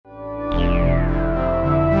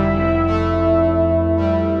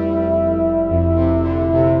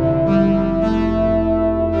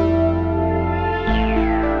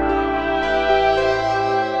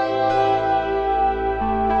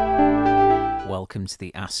welcome to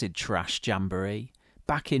the Acid Trash Jamboree.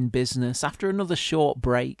 Back in business after another short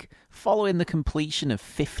break, following the completion of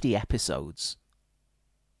 50 episodes.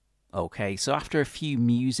 Okay, so after a few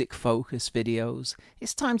music-focused videos,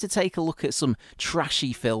 it's time to take a look at some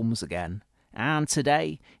trashy films again. And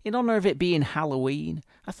today, in honour of it being Halloween,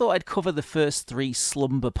 I thought I'd cover the first 3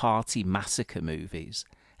 Slumber Party Massacre movies,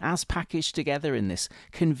 as packaged together in this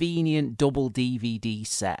convenient double DVD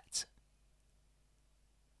set.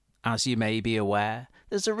 As you may be aware,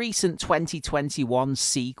 there's a recent 2021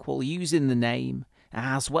 sequel using the name,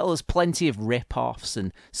 as well as plenty of rip-offs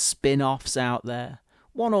and spin-offs out there,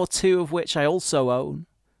 1 or 2 of which I also own.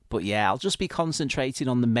 But yeah, I'll just be concentrating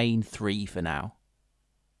on the main 3 for now.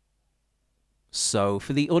 So,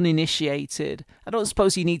 for the uninitiated, I don't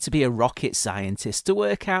suppose you need to be a rocket scientist to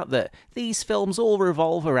work out that these films all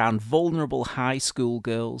revolve around vulnerable high school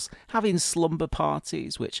girls having slumber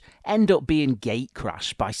parties which end up being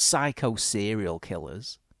gatecrashed by psycho serial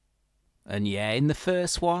killers. And yeah, in the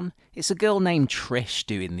first one, it's a girl named Trish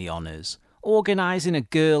doing the honours, organising a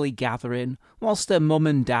girly gathering whilst her mum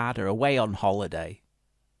and dad are away on holiday.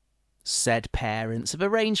 Said parents have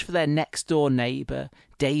arranged for their next-door neighbour,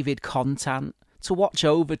 David Contant, to watch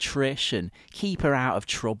over Trish and keep her out of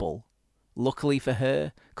trouble. Luckily for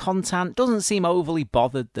her, Contant doesn't seem overly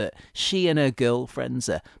bothered that she and her girlfriends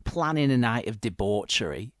are planning a night of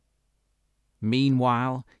debauchery.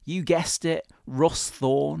 Meanwhile, you guessed it, Russ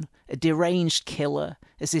Thorne, a deranged killer,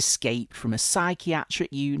 has escaped from a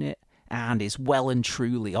psychiatric unit and is well and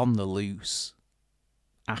truly on the loose.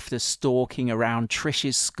 After stalking around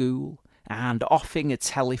Trish's school and offing a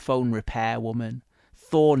telephone repairwoman,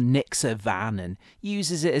 Thorne nicks her van and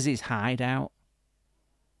uses it as his hideout.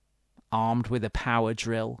 Armed with a power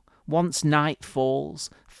drill, once night falls,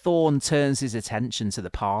 Thorne turns his attention to the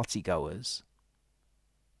partygoers.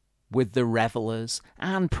 With the revellers,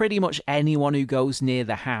 and pretty much anyone who goes near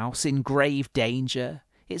the house in grave danger,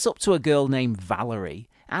 it's up to a girl named Valerie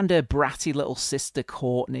and her bratty little sister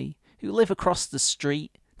Courtney, who live across the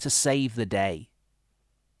street, to save the day.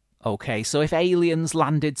 Okay, so if aliens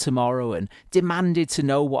landed tomorrow and demanded to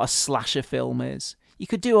know what a slasher film is, you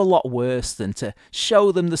could do a lot worse than to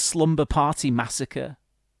show them the Slumber Party Massacre.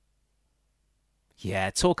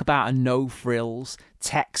 Yeah, talk about a no-frills,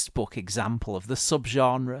 textbook example of the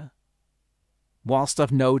subgenre. Whilst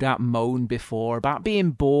I've no doubt moaned before about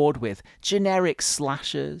being bored with generic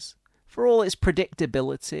slashers, for all its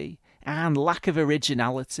predictability and lack of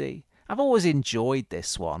originality, I've always enjoyed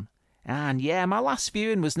this one. And yeah, my last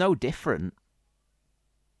viewing was no different.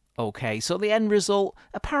 Okay, so the end result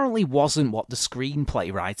apparently wasn't what the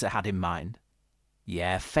screenplay writer had in mind.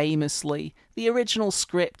 Yeah, famously, the original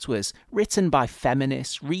script was written by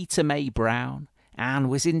feminist Rita Mae Brown and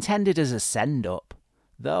was intended as a send-up,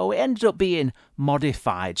 though it ended up being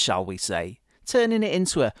modified, shall we say, turning it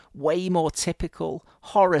into a way more typical,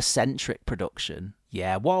 horror-centric production.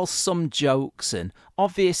 Yeah, while some jokes and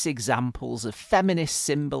obvious examples of feminist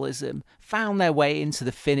symbolism found their way into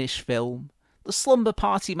the finished film, the Slumber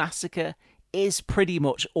Party Massacre is pretty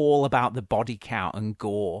much all about the body count and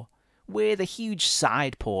gore, with a huge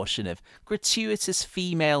side portion of gratuitous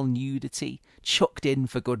female nudity chucked in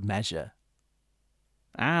for good measure.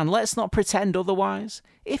 And let's not pretend otherwise.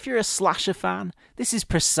 If you're a slasher fan, this is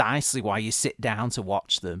precisely why you sit down to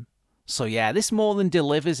watch them. So yeah, this more than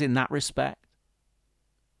delivers in that respect.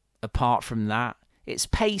 Apart from that, it's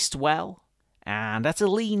paced well, and at a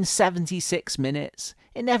lean 76 minutes,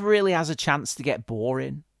 it never really has a chance to get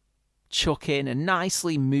boring. Chuck in a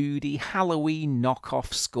nicely moody Halloween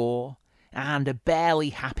knockoff score, and a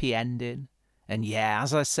barely happy ending, and yeah,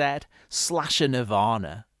 as I said, slasher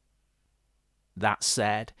nirvana. That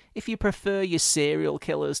said, if you prefer your serial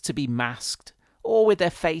killers to be masked, or with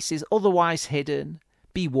their faces otherwise hidden,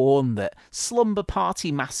 be warned that Slumber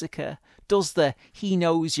Party Massacre does the he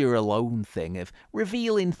knows you're alone thing of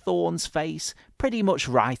revealing Thorne's face pretty much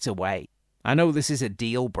right away. I know this is a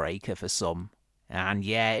deal breaker for some, and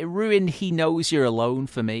yeah, it ruined he knows you're alone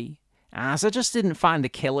for me, as I just didn't find the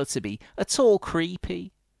killer to be at all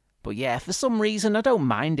creepy. But yeah, for some reason I don't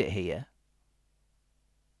mind it here.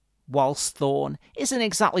 Whilst Thorne isn't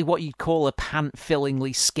exactly what you'd call a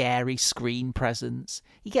pant-fillingly scary screen presence,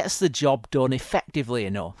 he gets the job done effectively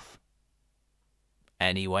enough.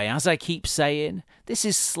 Anyway, as I keep saying, this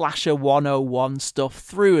is Slasher 101 stuff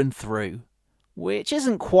through and through, which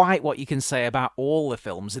isn't quite what you can say about all the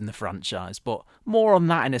films in the franchise, but more on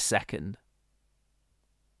that in a second.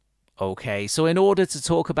 Okay, so in order to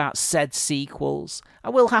talk about said sequels, I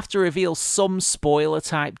will have to reveal some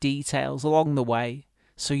spoiler-type details along the way,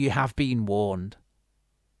 so you have been warned.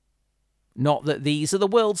 Not that these are the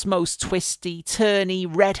world's most twisty, turny,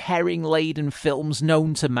 red herring-laden films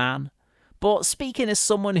known to man, but speaking as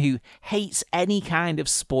someone who hates any kind of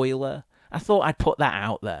spoiler, I thought I'd put that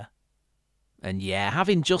out there. And yeah,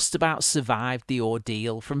 having just about survived the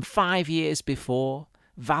ordeal from 5 years before,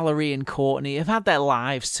 Valerie and Courtney have had their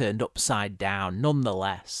lives turned upside down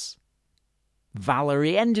nonetheless.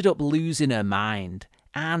 Valerie ended up losing her mind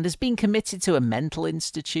and has been committed to a mental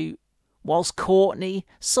institute, whilst Courtney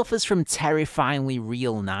suffers from terrifyingly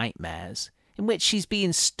real nightmares in which she's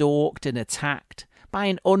being stalked and attacked by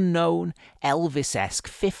an unknown Elvis-esque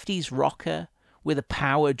 50s rocker with a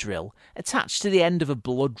power drill attached to the end of a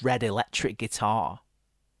blood-red electric guitar.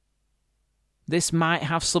 This might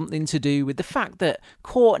have something to do with the fact that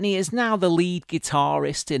Courtney is now the lead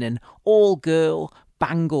guitarist in an all-girl,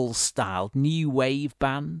 Bangles-styled new wave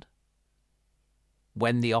band.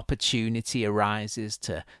 When the opportunity arises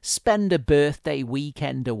to spend a birthday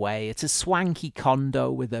weekend away at a swanky condo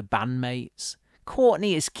with her bandmates,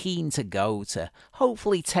 Courtney is keen to go to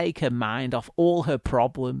hopefully take her mind off all her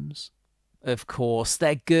problems. Of course,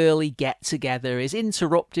 their girly get-together is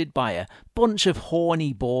interrupted by a bunch of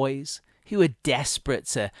horny boys who are desperate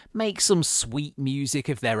to make some sweet music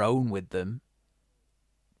of their own with them.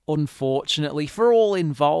 Unfortunately for all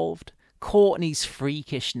involved, Courtney's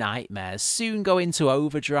freakish nightmares soon go into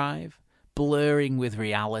overdrive, blurring with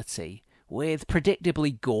reality, with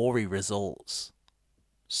predictably gory results.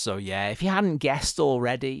 So yeah, if you hadn't guessed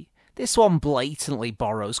already, this one blatantly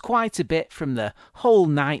borrows quite a bit from the whole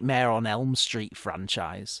Nightmare on Elm Street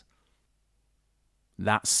franchise.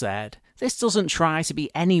 That said, this doesn't try to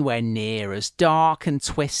be anywhere near as dark and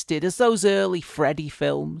twisted as those early Freddy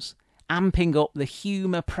films, amping up the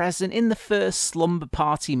humour present in the first Slumber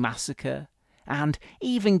Party Massacre, and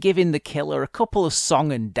even giving the killer a couple of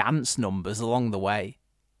song and dance numbers along the way.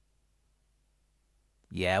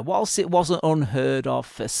 Yeah, whilst it wasn't unheard of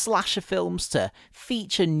for slasher films to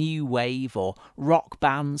feature new wave or rock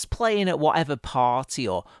bands playing at whatever party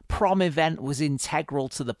or prom event was integral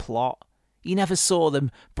to the plot, you never saw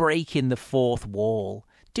them breaking the fourth wall,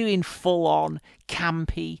 doing full-on,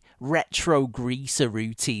 campy, retro greaser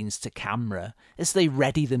routines to camera as they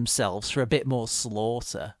ready themselves for a bit more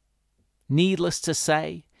slaughter. Needless to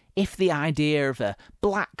say, if the idea of a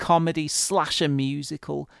black comedy slasher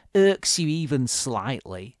musical irks you even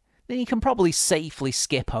slightly, then you can probably safely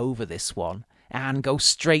skip over this one and go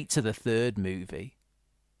straight to the third movie.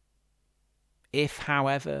 If,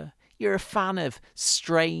 however, you're a fan of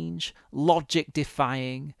strange,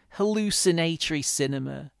 logic-defying, hallucinatory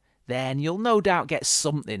cinema, then you'll no doubt get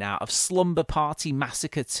something out of Slumber Party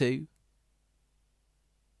Massacre 2.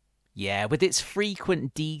 Yeah, with its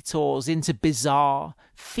frequent detours into bizarre,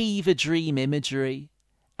 fever dream imagery,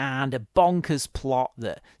 and a bonkers plot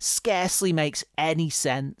that scarcely makes any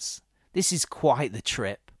sense, this is quite the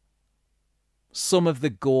trip. Some of the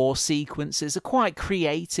gore sequences are quite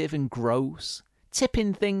creative and gross,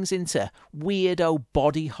 tipping things into weirdo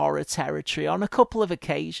body horror territory on a couple of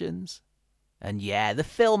occasions. And yeah, the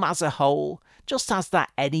film as a whole just has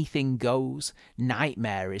that anything goes,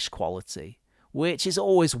 nightmarish quality, which is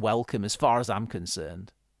always welcome as far as I'm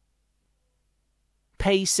concerned.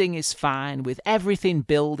 Pacing is fine, with everything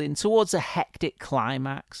building towards a hectic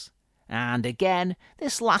climax. And again,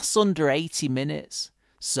 this lasts under 80 minutes,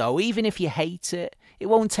 so even if you hate it, it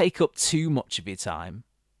won't take up too much of your time.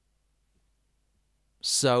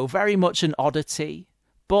 So very much an oddity,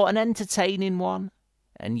 but an entertaining one.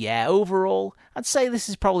 And yeah, overall, I'd say this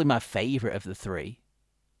is probably my favourite of the three.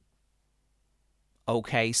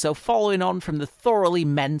 Okay, so following on from the thoroughly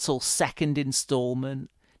mental second instalment,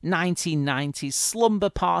 1990's Slumber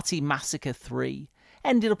Party Massacre 3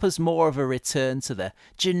 ended up as more of a return to the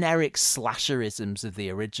generic slasherisms of the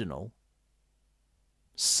original.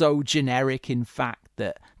 So generic, in fact,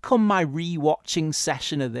 that come my re-watching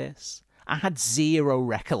session of this, I had zero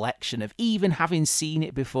recollection of even having seen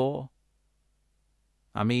it before.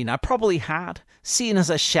 I mean, I probably had, seeing as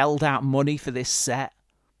I shelled out money for this set.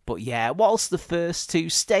 But yeah, whilst the first two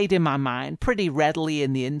stayed in my mind pretty readily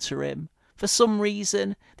in the interim, for some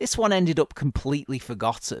reason, this one ended up completely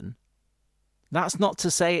forgotten. That's not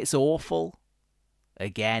to say it's awful.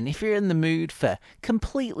 Again, if you're in the mood for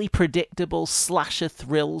completely predictable slasher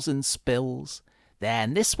thrills and spills,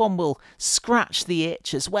 then this one will scratch the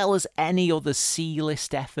itch as well as any other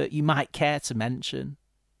C-list effort you might care to mention.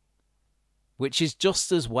 Which is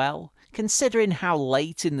just as well, considering how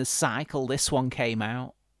late in the cycle this one came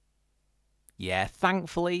out. Yeah,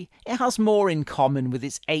 thankfully, it has more in common with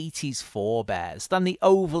its 80s forebears than the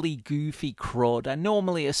overly goofy crud I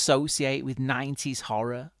normally associate with 90s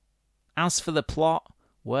horror. As for the plot,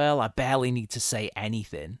 well, I barely need to say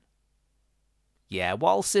anything. Yeah,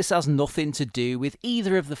 whilst this has nothing to do with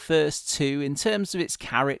either of the first two in terms of its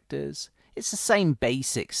characters, it's the same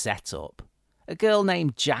basic setup. A girl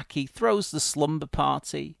named Jackie throws the slumber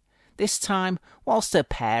party, this time whilst her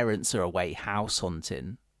parents are away house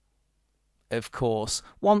hunting. Of course,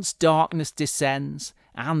 once darkness descends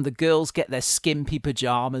and the girls get their skimpy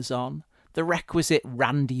pyjamas on, the requisite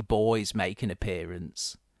randy boys make an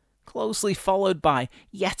appearance, closely followed by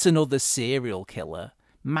yet another serial killer,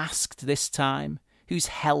 masked this time, who's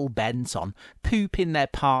hell-bent on pooping their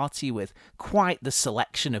party with quite the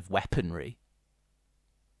selection of weaponry.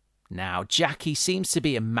 Now, Jackie seems to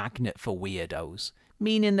be a magnet for weirdos,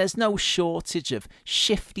 meaning there's no shortage of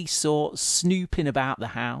shifty sorts snooping about the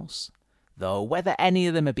house, though whether any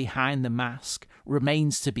of them are behind the mask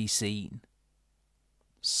remains to be seen.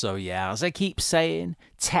 So yeah, as I keep saying,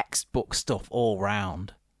 textbook stuff all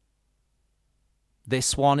round.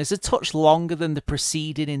 This one is a touch longer than the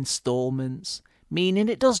preceding instalments, meaning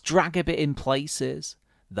it does drag a bit in places,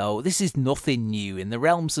 though this is nothing new in the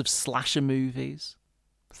realms of slasher movies.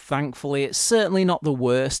 Thankfully, it's certainly not the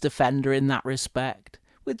worst offender in that respect,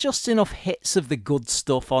 with just enough hits of the good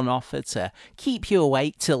stuff on offer to keep you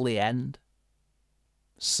awake till the end.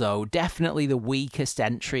 So definitely the weakest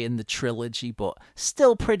entry in the trilogy, but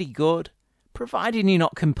still pretty good, providing you're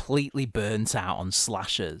not completely burnt out on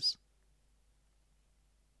slashers.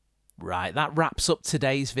 Right, that wraps up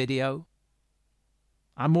today's video.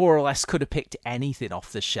 I more or less could have picked anything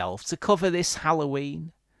off the shelf to cover this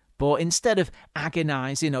Halloween, but instead of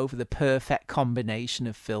agonising over the perfect combination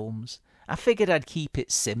of films, I figured I'd keep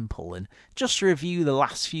it simple and just review the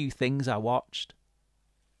last few things I watched.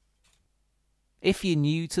 If you're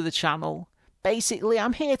new to the channel, basically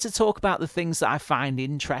I'm here to talk about the things that I find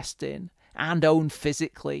interesting and own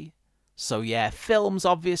physically. So yeah, films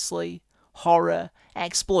obviously, horror,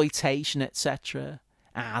 exploitation, etc.,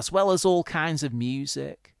 as well as all kinds of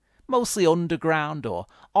music, mostly underground or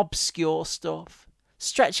obscure stuff,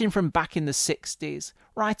 stretching from back in the 60s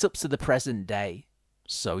right up to the present day.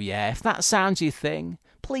 So yeah, if that sounds your thing,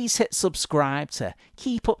 please hit subscribe to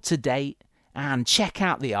keep up to date and check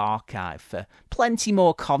out the archive for plenty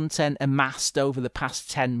more content amassed over the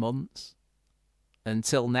past 10 months.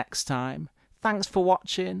 Until next time, thanks for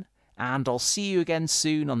watching, and I'll see you again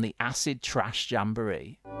soon on the Acid Trash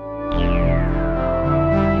Jamboree.